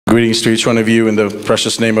Greetings to each one of you in the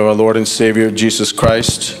precious name of our Lord and Savior, Jesus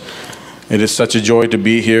Christ. It is such a joy to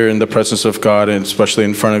be here in the presence of God, and especially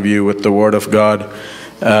in front of you with the Word of God.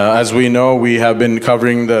 As we know, we have been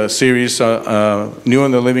covering the series New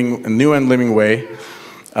and Living Way.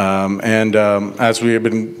 As we have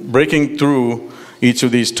been breaking through each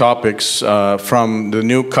of these topics, from the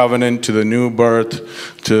new covenant to the new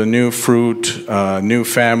birth, to the new fruit, new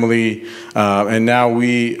family, and now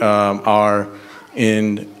we are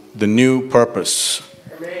in the new purpose.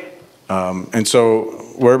 And so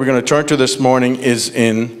where we're going to turn to this morning is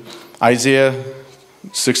in Isaiah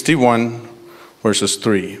 61 verses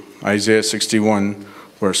 3. Isaiah 61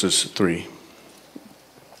 verses 3.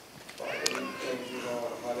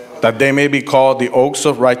 That they may be called the oaks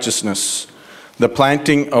of righteousness, the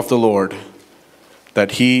planting of the Lord,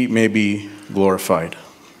 that he may be glorified.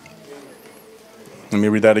 Let me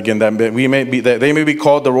read that again. That they may be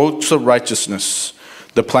called the oaks of righteousness,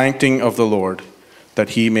 the planting of the Lord, that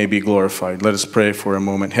he may be glorified. Let us pray for a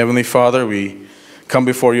moment. Heavenly Father, we come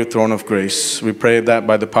before your throne of grace. We pray that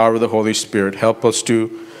by the power of the Holy Spirit, help us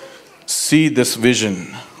to see this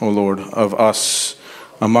vision, O Lord, of us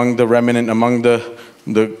among the remnant, among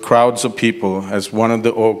the crowds of people, as one of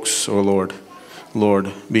the oaks, O Lord.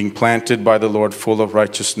 Lord, being planted by the Lord, full of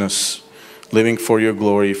righteousness, living for your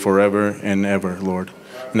glory forever and ever, Lord.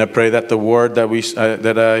 And I pray that the word that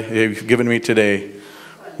you've given me today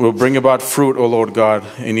will bring about fruit, O Lord God,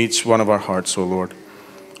 in each one of our hearts, O Lord.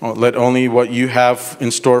 Let only what you have in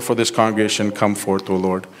store for this congregation come forth, O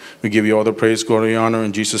Lord. We give you all the praise, glory, and honor.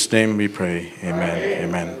 In Jesus' name we pray. Amen.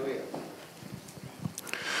 Amen.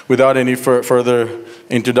 Without any further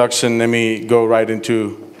introduction, let me go right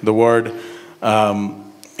into the word.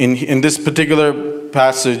 In this particular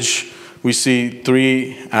passage, we see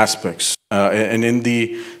three aspects. And in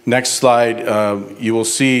the next slide, you will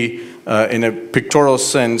see in a pictorial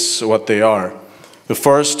sense what they are. The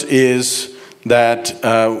first is that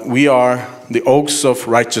we are the oaks of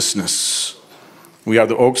righteousness. We are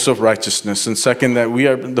the oaks of righteousness. And second, that we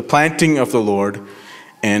are the planting of the Lord.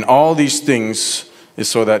 And all these things is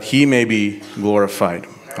so that he may be glorified.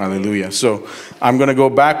 Hallelujah. So I'm going to go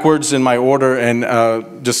backwards in my order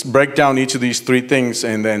and just break down each of these three things,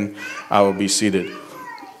 and then I will be seated.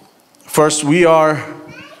 First, we are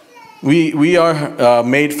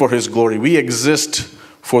made for his glory. We exist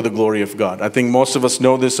for the glory of God. I think most of us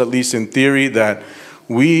know this, at least in theory, that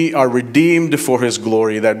we are redeemed for his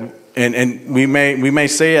glory. And we may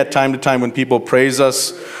say at time to time when people praise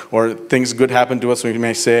us or things good happen to us, we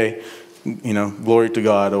may say, glory to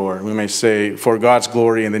God, or we may say for God's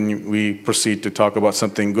glory, and then we proceed to talk about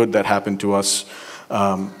something good that happened to us.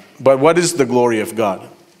 But what is the glory of God?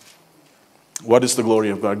 What is the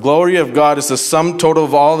glory of God? Glory of God is the sum total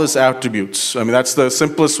of all his attributes. I mean, that's the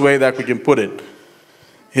simplest way that we can put it.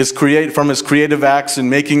 From his creative acts in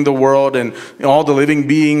making the world and all the living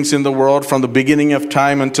beings in the world from the beginning of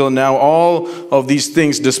time until now, all of these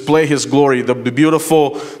things display his glory. The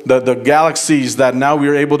beautiful, the galaxies that now we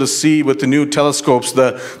are able to see with the new telescopes,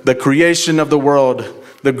 the creation of the world,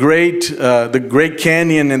 the great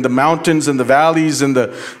canyon and the mountains and the valleys and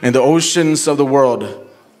the oceans of the world.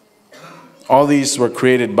 All these were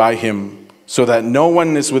created by him so that no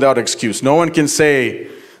one is without excuse. No one can say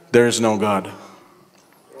there is no God.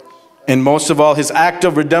 And most of all, his act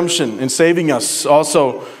of redemption in saving us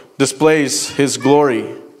also displays his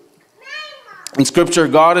glory. In Scripture,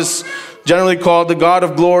 God is generally called the God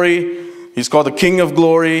of glory. He's called the King of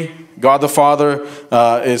glory. God the Father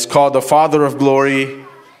is called the Father of glory,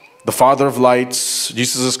 the Father of lights.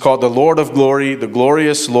 Jesus is called the Lord of glory, the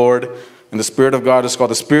glorious Lord. And the Spirit of God is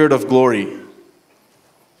called the Spirit of glory.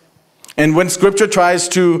 And when Scripture tries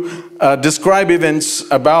to describe events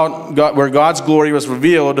about God, where God's glory was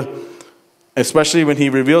revealed, especially when he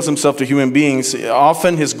reveals himself to human beings,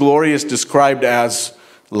 often his glory is described as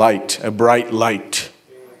light, a bright light.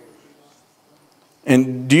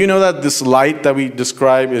 And do you know that this light that we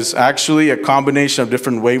describe is actually a combination of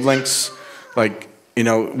different wavelengths?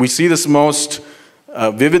 We see this most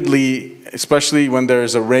vividly, especially when there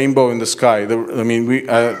is a rainbow in the sky.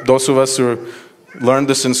 Those of us who learned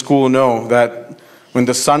this in school know that when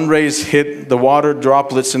the sun rays hit the water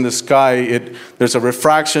droplets in the sky, there's a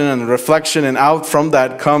refraction and reflection, and out from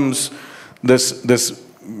that comes this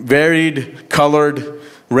varied colored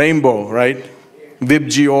rainbow, right?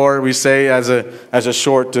 Vibgyor, we say as a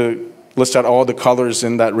short to list out all the colors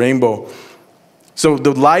in that rainbow. So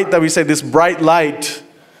the light that we say, this bright light,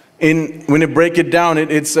 when you break it down,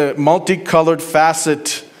 it's a multicolored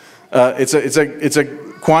facet. It's a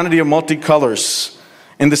quantity of multicolors.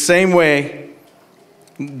 In the same way,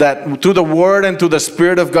 that through the Word and through the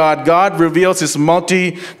Spirit of God, God reveals His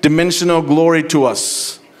multi-dimensional glory to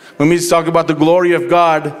us. When we talk about the glory of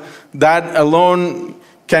God, that alone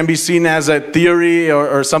can be seen as a theory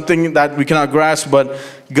or something that we cannot grasp, but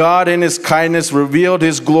God in His kindness revealed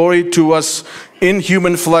His glory to us in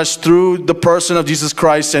human flesh through the person of Jesus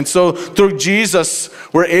Christ. And so through Jesus,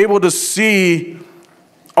 we're able to see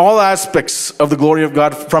all aspects of the glory of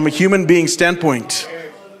God from a human being standpoint.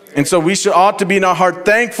 And so we ought to be in our heart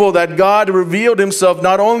thankful that God revealed Himself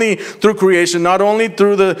not only through creation, not only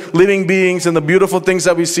through the living beings and the beautiful things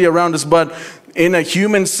that we see around us, but in a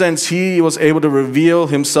human sense, He was able to reveal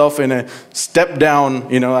Himself in a step down.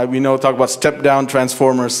 We talk about step down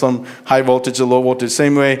transformers, some high voltage or low voltage.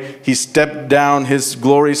 Same way, He stepped down His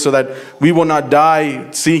glory so that we will not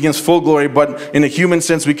die seeing His full glory, but in a human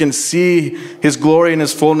sense, we can see His glory in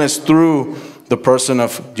His fullness through the person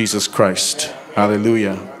of Jesus Christ.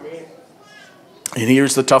 Hallelujah. And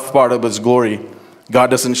here's the tough part of His glory. God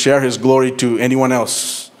doesn't share His glory to anyone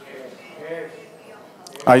else.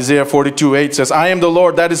 Isaiah 42:8 says, I am the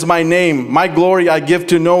Lord, that is my name. My glory I give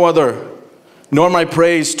to no other, nor my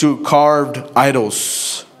praise to carved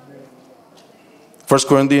idols. 1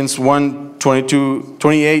 Corinthians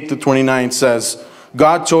 1:28-29 says,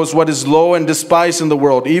 God chose what is low and despised in the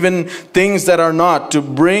world, even things that are not, to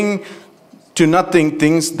bring to nothing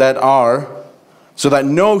things that are, so that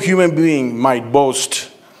no human being might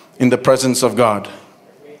boast in the presence of God.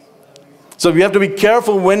 So we have to be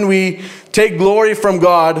careful when we take glory from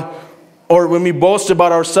God or when we boast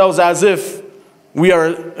about ourselves as if we are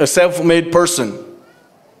a self-made person.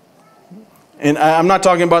 And I'm not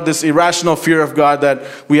talking about this irrational fear of God that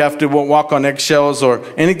we have to walk on eggshells or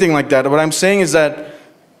anything like that. What I'm saying is that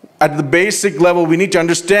at the basic level, we need to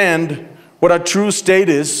understand what our true state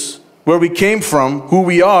is, where we came from, who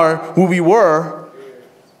we are, who we were.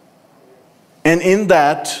 And in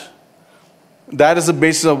that is the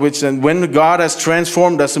basis of which, and when God has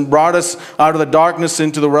transformed us and brought us out of the darkness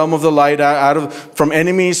into the realm of the light, from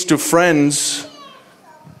enemies to friends,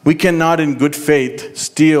 we cannot in good faith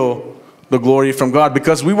steal the glory from God,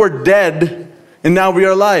 because we were dead and now we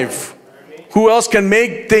are alive. Who else can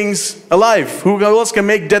make things alive? Who else can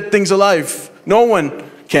make dead things alive? No one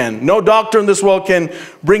can. No doctor in this world can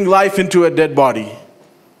bring life into a dead body.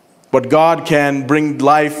 But God can bring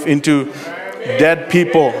life into dead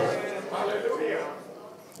people.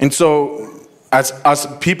 And so, as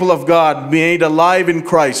people of God, made alive in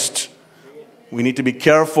Christ, we need to be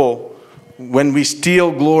careful when we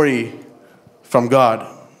steal glory from God.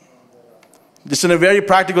 Just in a very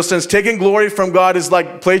practical sense, taking glory from God is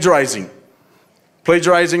like plagiarizing.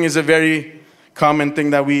 Plagiarizing is a very common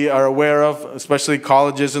thing that we are aware of, especially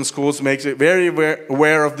colleges and schools makes it very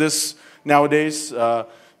aware of this nowadays.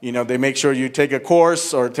 They make sure you take a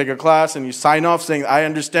course or take a class and you sign off saying, I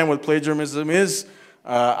understand what plagiarism is.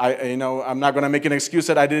 I'm not going to make an excuse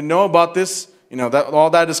that I didn't know about this.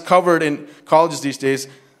 All that is covered in colleges these days.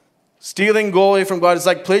 Stealing glory from God is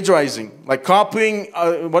like plagiarizing, like copying.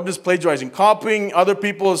 What is plagiarizing? Copying other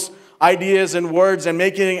people's ideas and words and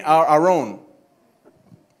making it our own.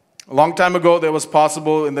 A long time ago, that was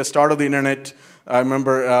possible in the start of the internet. I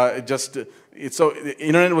remember the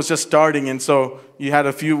internet was just starting, and so you had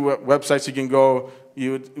a few websites you can go.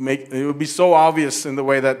 It would be so obvious in the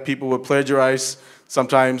way that people would plagiarize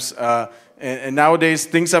sometimes. And nowadays,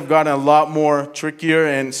 things have gotten a lot more trickier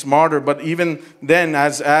and smarter. But even then,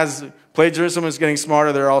 as plagiarism is getting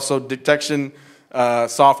smarter, there are also detection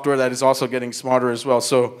software that is also getting smarter as well.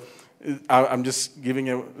 So I'm just giving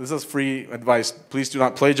you, this is free advice. Please do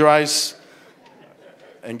not plagiarize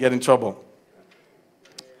and get in trouble.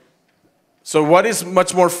 So what is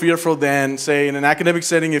much more fearful than, say, in an academic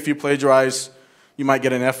setting, if you plagiarize, you might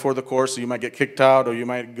get an F for the course, or you might get kicked out, or you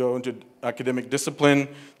might go into academic discipline.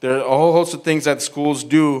 There are a whole host of things that schools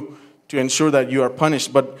do to ensure that you are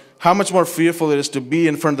punished. But how much more fearful it is to be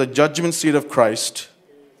in front of the judgment seat of Christ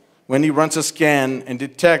when He runs a scan and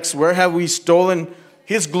detects where have we stolen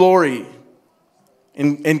His glory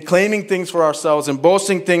in claiming things for ourselves and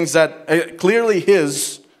boasting things that are clearly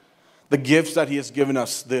His, the gifts that He has given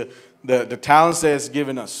us, the talents that He has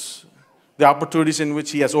given us, the opportunities in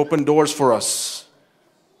which He has opened doors for us.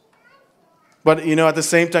 But, at the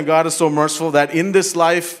same time, God is so merciful that in this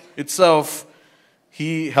life itself,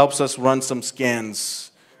 He helps us run some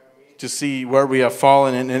scans to see where we have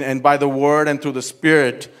fallen. And by the Word and through the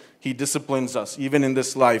Spirit, He disciplines us, even in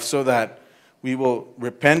this life, so that we will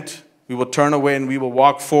repent, we will turn away, and we will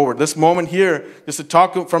walk forward. This moment here, just to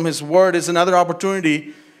talk from His Word, is another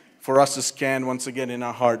opportunity for us to scan once again in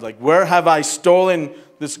our heart. Like, where have I stolen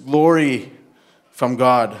this glory from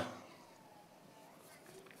God?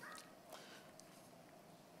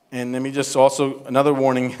 And let me just also, another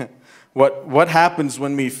warning, what happens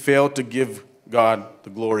when we fail to give God the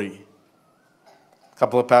glory? A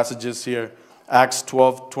couple of passages here. Acts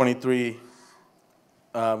 12:23.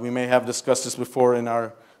 We may have discussed this before in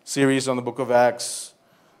our series on the book of Acts.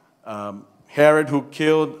 Herod, who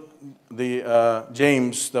killed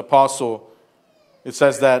James, the apostle, it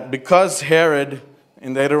says that because Herod,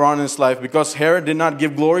 and later on in his life, because Herod did not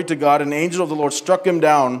give glory to God, an angel of the Lord struck him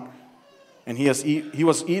down, and he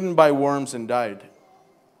was eaten by worms and died.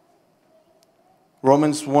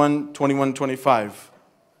 Romans 1:21-25.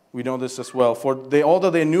 We know this as well. For although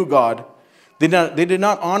they knew God, they did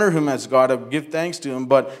not honor him as God or give thanks to him,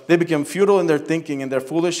 but they became futile in their thinking, and their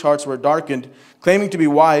foolish hearts were darkened. Claiming to be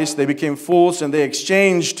wise, they became fools, and they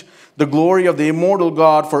exchanged the glory of the immortal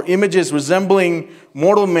God for images resembling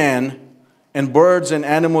mortal man and birds and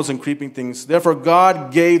animals and creeping things. Therefore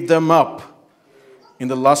God gave them up in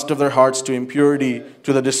the lust of their hearts to impurity,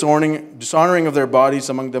 to the dishonoring of their bodies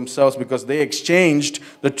among themselves, because they exchanged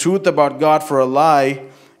the truth about God for a lie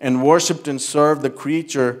and worshipped and served the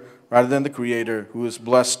creature rather than the Creator, who is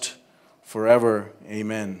blessed forever.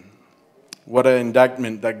 Amen. What an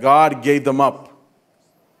indictment that God gave them up.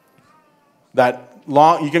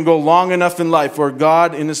 You can go long enough in life where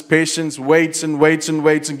God in His patience waits and waits and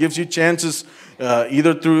waits and gives you chances,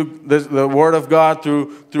 either through the Word of God,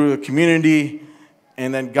 through a community,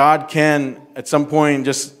 and then God can at some point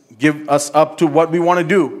just give us up to what we want to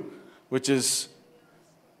do, which is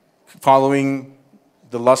following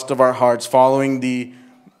the lust of our hearts, following the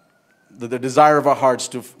desire of our hearts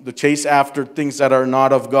to chase after things that are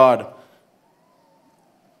not of God.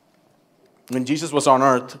 When Jesus was on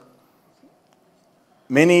earth,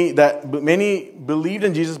 many believed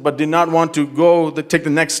in Jesus but did not want to take the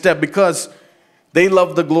next step because they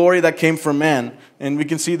loved the glory that came from man. And we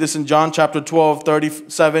can see this in John chapter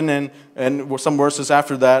 12:37 and some verses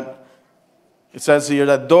after that. It says here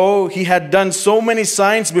that though he had done so many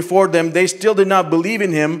signs before them, they still did not believe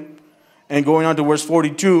in him. And going on to verse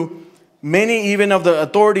 42, many even of the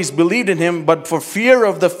authorities believed in him, but for fear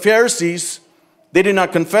of the Pharisees, they did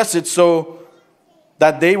not confess it, so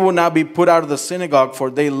that they will not be put out of the synagogue, for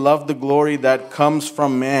they love the glory that comes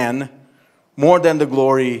from man more than the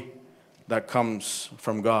glory that comes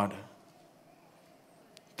from God.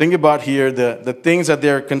 Think about here the things that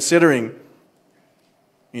they're considering.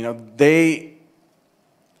 You know, they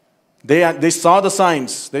saw the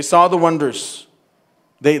signs, they saw the wonders.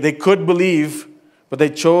 They could believe, but they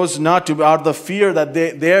chose not to out of the fear that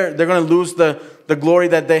they're going to lose the glory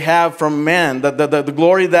that they have from man, the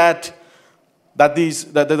glory that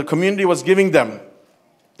the community was giving them.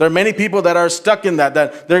 There are many people that are stuck in that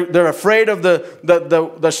they're afraid of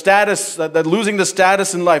the status, that losing the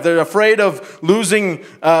status in life. They're afraid of losing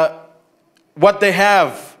what they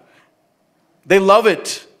have. They love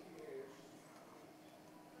it.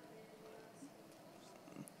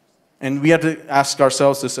 And we have to ask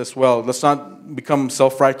ourselves this as well. Let's not become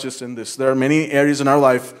self-righteous in this. There are many areas in our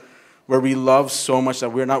life where we love so much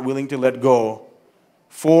that we're not willing to let go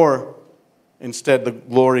for instead the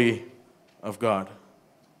glory of God.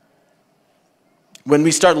 When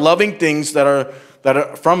we start loving things that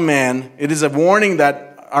are from man, it is a warning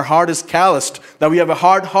that our heart is calloused, that we have a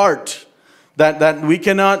hard heart, that we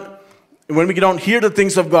cannot, when we don't hear the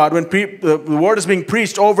things of God, when the word is being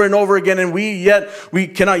preached over and over again, and we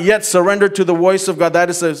cannot yet surrender to the voice of God,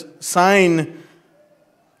 that is a sign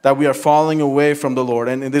that we are falling away from the Lord.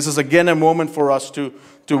 And this is again a moment for us to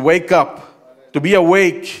wake up, to be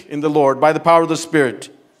awake in the Lord by the power of the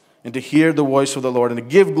Spirit, and to hear the voice of the Lord, and to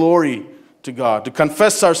give glory to God, to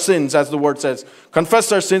confess our sins, as the word says.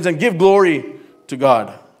 Confess our sins and give glory to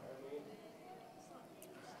God.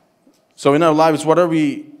 So in our lives, what are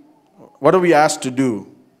we asked to do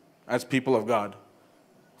as people of God?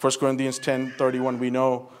 1 Corinthians 10:31, we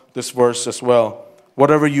know this verse as well.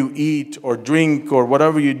 Whatever you eat or drink or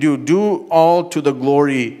whatever you do, do all to the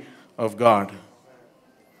glory of God.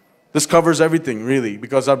 This covers everything, really,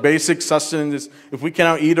 because our basic sustenance is, if we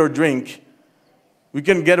cannot eat or drink, we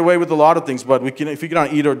can get away with a lot of things, but if we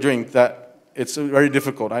cannot eat or drink, that it's very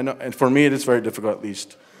difficult. I know, and for me, it is very difficult at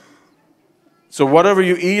least. So whatever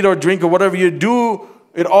you eat or drink or whatever you do,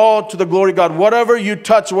 it all to the glory of God. Whatever you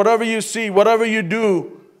touch, whatever you see, whatever you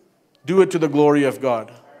do it to the glory of God.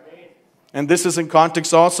 And this is in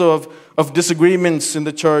context also of disagreements in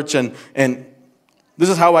the church, and this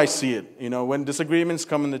is how I see it. You know, when disagreements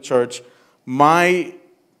come in the church, my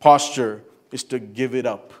posture is to give it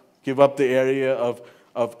up. Give up the area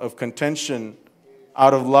of contention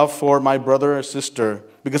out of love for my brother or sister,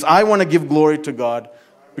 because I want to give glory to God.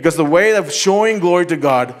 Because the way of showing glory to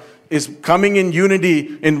God is coming in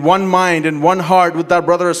unity, in one mind, in one heart with that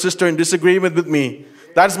brother or sister in disagreement with me.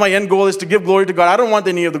 That's my end goal, is to give glory to God. I don't want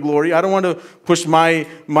any of the glory. I don't want to push my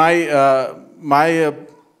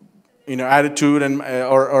attitude and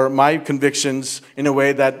or my convictions in a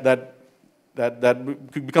way that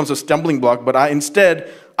becomes a stumbling block. But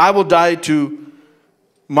instead, I will die to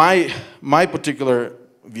my particular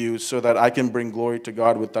views so that I can bring glory to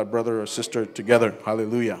God with that brother or sister together.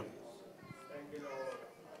 Hallelujah.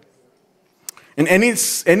 And any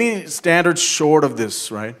standard short of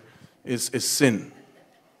this, right, is sin.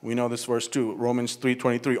 We know this verse too, Romans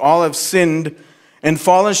 3:23. All have sinned and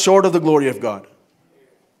fallen short of the glory of God.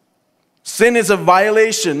 Sin is a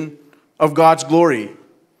violation of God's glory.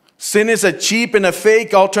 Sin is a cheap and a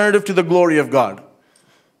fake alternative to the glory of God.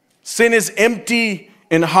 Sin is empty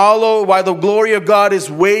and hollow, while the glory of God is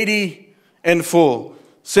weighty and full.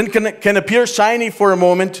 Sin can appear shiny for a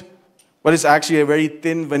moment, but it's actually a very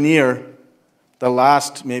thin veneer that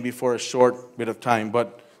lasts maybe for a short bit of time.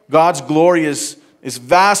 But God's glory is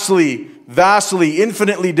vastly,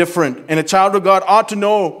 infinitely different. And a child of God ought to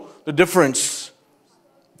know the difference.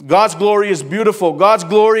 God's glory is beautiful. God's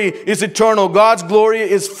glory is eternal. God's glory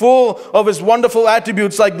is full of His wonderful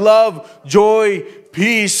attributes like love, joy,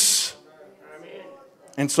 peace,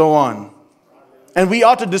 and so on. And we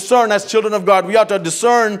ought to discern, as children of God, we ought to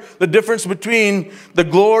discern the difference between the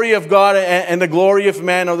glory of God and the glory of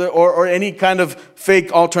man, or any kind of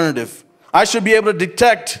fake alternative. I should be able to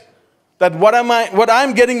detect that what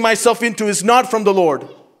I'm getting myself into is not from the Lord.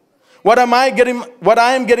 What I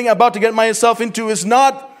am getting about to get myself into is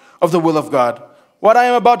not of the will of God. What I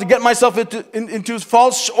am about to get myself into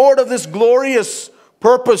falls short of this glorious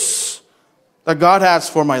purpose that God has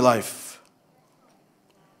for my life.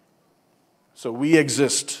 So we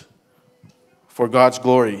exist for God's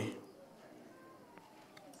glory.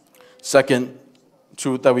 Second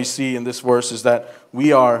truth that we see in this verse is that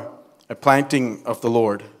we are a planting of the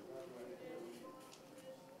Lord.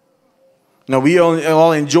 Now, we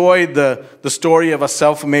all enjoy the story of a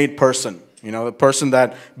self-made person. You know, the person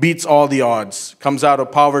that beats all the odds, comes out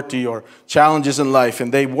of poverty or challenges in life,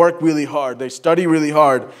 and they work really hard. They study really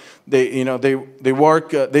hard. They work.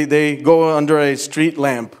 They go under a street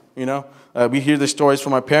lamp. You know, we hear the stories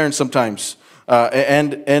from our parents sometimes,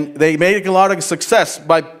 and they make a lot of success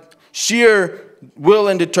by sheer will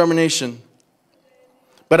and determination.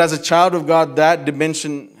 But as a child of God, that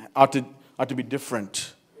dimension ought to be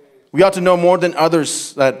different. We ought to know more than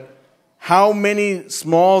others that how many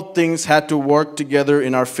small things had to work together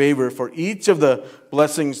in our favor for each of the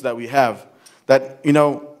blessings that we have. That, you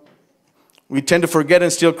know, we tend to forget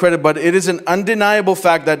and steal credit, but it is an undeniable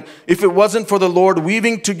fact that if it wasn't for the Lord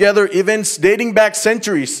weaving together events dating back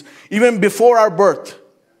centuries, even before our birth,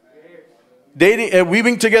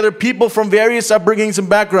 weaving together people from various upbringings and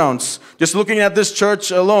backgrounds. Just looking at this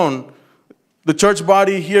church alone, the church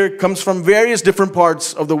body here comes from various different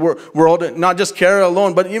parts of the world, not just Kerala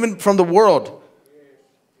alone, but even from the world.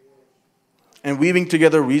 And weaving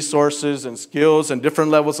together resources and skills and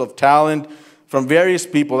different levels of talent from various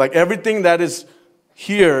people. Like everything that is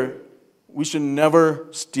here, we should never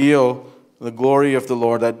steal the glory of the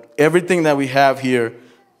Lord. That everything that we have here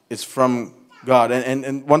is from God.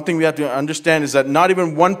 And one thing we have to understand is that not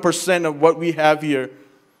even 1% of what we have here,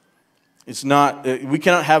 it's not, we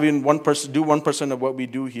cannot have even 1% do 1% of what we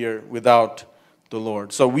do here without the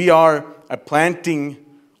Lord. So we are a planting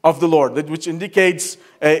of the Lord, which indicates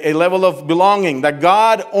a level of belonging, that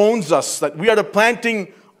God owns us, that we are the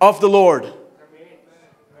planting of the Lord.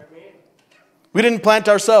 We didn't plant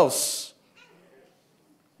ourselves.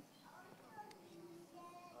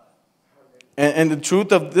 And the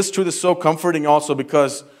truth of this truth is so comforting also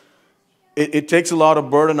because it takes a lot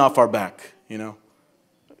of burden off our back, you know.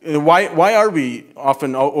 Why are we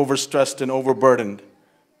often overstressed and overburdened?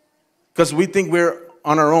 Because we think we're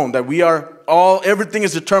on our own, that everything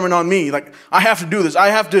is determined on me. Like, I have to do this. I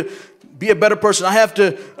have to be a better person. I have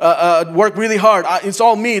to work really hard. It's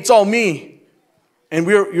all me. It's all me. And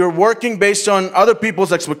you're working based on other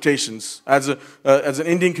people's expectations. As an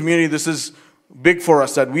Indian community, this is big for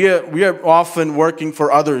us, that we are often working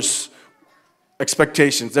for others'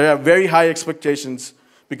 expectations. They have very high expectations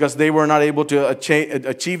because they were not able to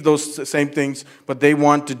achieve those same things, but they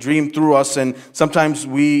want to dream through us. And sometimes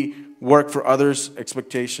we work for others'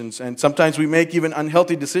 expectations. And sometimes we make even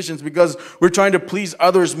unhealthy decisions because we're trying to please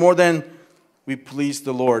others more than we please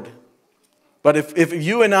the Lord. But if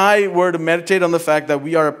you and I were to meditate on the fact that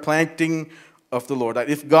we are a planting of the Lord, that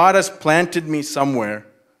if God has planted me somewhere,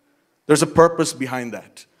 there's a purpose behind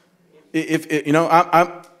that.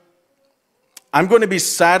 I'm going to be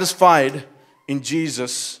satisfied in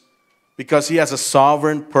Jesus because He has a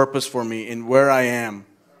sovereign purpose for me in where I am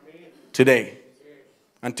today.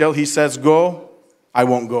 Until He says go, I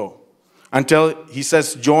won't go. Until He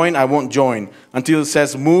says join, I won't join. Until He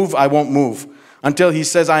says move, I won't move. Until He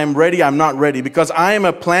says I am ready, I'm not ready. Because I am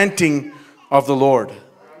a planting of the Lord.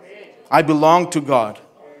 I belong to God.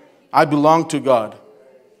 I belong to God.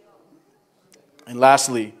 And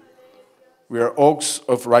lastly, we are oaks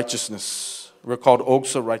of righteousness. We're called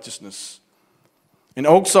oaks of righteousness. And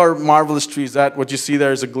oaks are marvelous trees. That what you see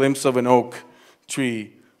there is a glimpse of an oak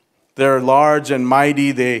tree. They're large and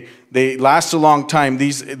mighty. They last a long time.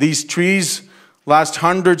 These trees last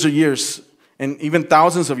hundreds of years and even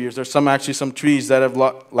thousands of years. There's some trees that have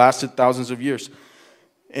lasted thousands of years.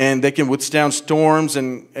 And they can withstand storms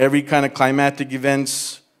and every kind of climatic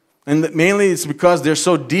events. And mainly it's because they're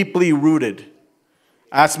so deeply rooted.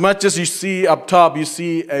 As much as you see up top, you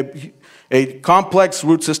see a complex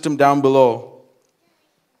root system down below.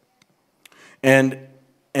 And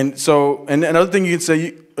another thing you can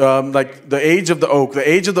say, like the age of the oak. The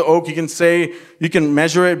age of the oak, you can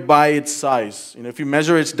measure it by its size. If you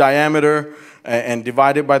measure its diameter and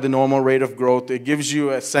divide it by the normal rate of growth, it gives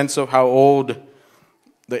you a sense of how old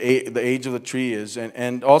the age of the tree is.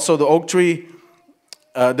 And also the oak tree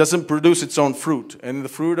doesn't produce its own fruit. And the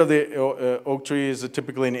fruit of the oak tree is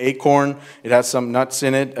typically an acorn. It has some nuts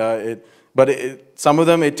in it. Some of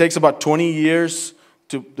them, it takes about 20 years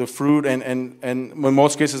to the fruit, and in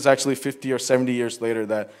most cases, it's actually 50 or 70 years later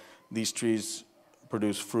that these trees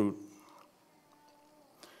produce fruit.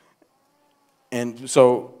 And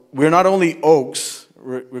so we're not only oaks,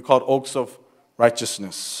 we're called oaks of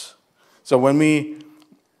righteousness. So when we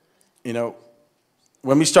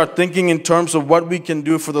start thinking in terms of what we can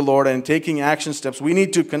do for the Lord and taking action steps, we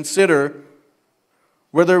need to consider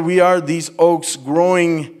whether we are these oaks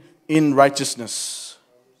growing in righteousness.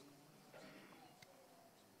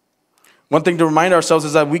 One thing to remind ourselves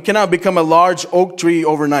is that we cannot become a large oak tree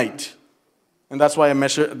overnight. And that's why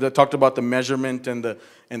I talked about the measurement and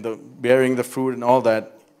the bearing the fruit and all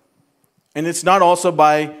that. And it's not also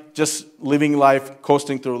by just living life,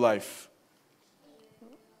 coasting through life.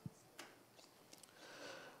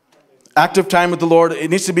 Active time with the Lord, it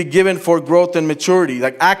needs to be given for growth and maturity,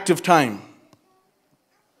 like active time.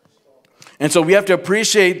 And so we have to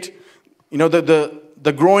appreciate,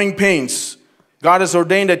 the growing pains. God has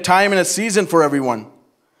ordained a time and a season for everyone.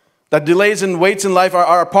 That delays and waits in life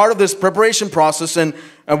are a part of this preparation process, and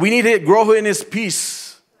we need to grow in His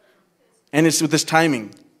peace and with His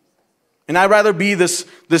timing. And I'd rather be this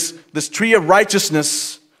tree of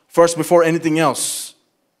righteousness first before anything else.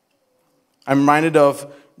 I'm reminded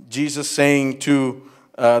of Jesus saying to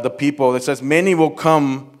the people, it says, many will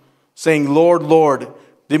come saying, Lord, Lord,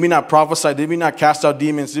 did we not prophesy? Did we not cast out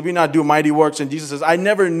demons? Did we not do mighty works? And Jesus says, I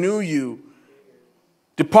never knew you.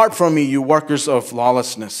 Depart from me, you workers of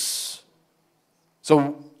lawlessness.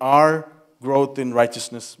 So our growth in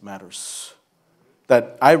righteousness matters.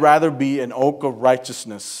 That I'd rather be an oak of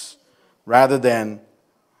righteousness rather than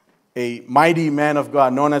a mighty man of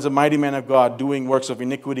God, known as a mighty man of God, doing works of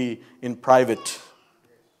iniquity in private.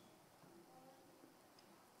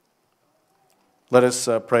 Let us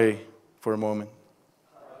pray for a moment.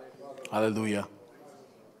 Hallelujah.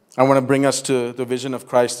 I want to bring us to the vision of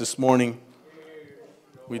Christ this morning.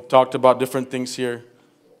 We talked about different things here.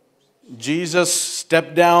 Jesus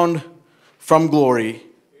stepped down from glory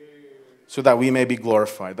so that we may be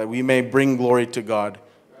glorified, that we may bring glory to God.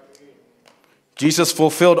 Jesus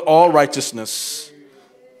fulfilled all righteousness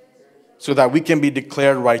so that we can be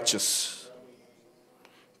declared righteous.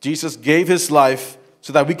 Jesus gave His life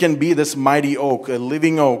so that we can be this mighty oak, a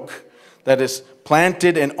living oak that is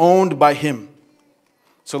planted and owned by Him.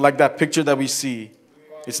 So like that picture that we see,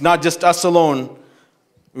 it's not just us alone.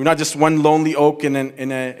 We're not just one lonely oak in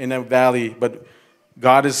a valley, but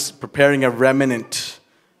God is preparing a remnant.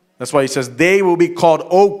 That's why He says they will be called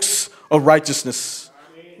oaks of righteousness.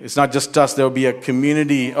 It's not just us. There will be a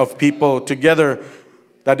community of people together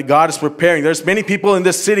that God is preparing. There's many people in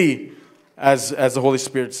this city, as the Holy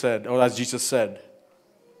Spirit said, or as Jesus said.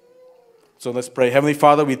 So let's pray. Heavenly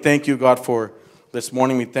Father, we thank You, God, for this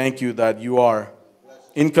morning. We thank You that You are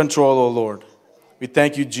in control, O Lord. We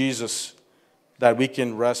thank You, Jesus, that we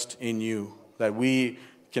can rest in You, that we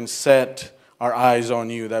can set our eyes on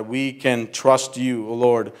You, that we can trust You, O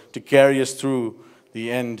Lord, to carry us through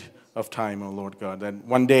the end of time, O Lord God. That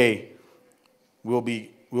one day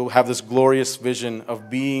we'll have this glorious vision of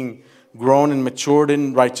being grown and matured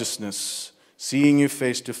in righteousness, seeing You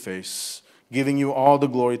face to face, giving You all the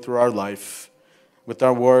glory through our life, with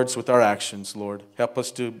our words, with our actions, Lord. Help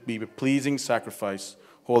us to be a pleasing sacrifice,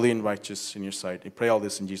 holy and righteous in Your sight. I pray all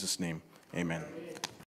this in Jesus' name. Amen.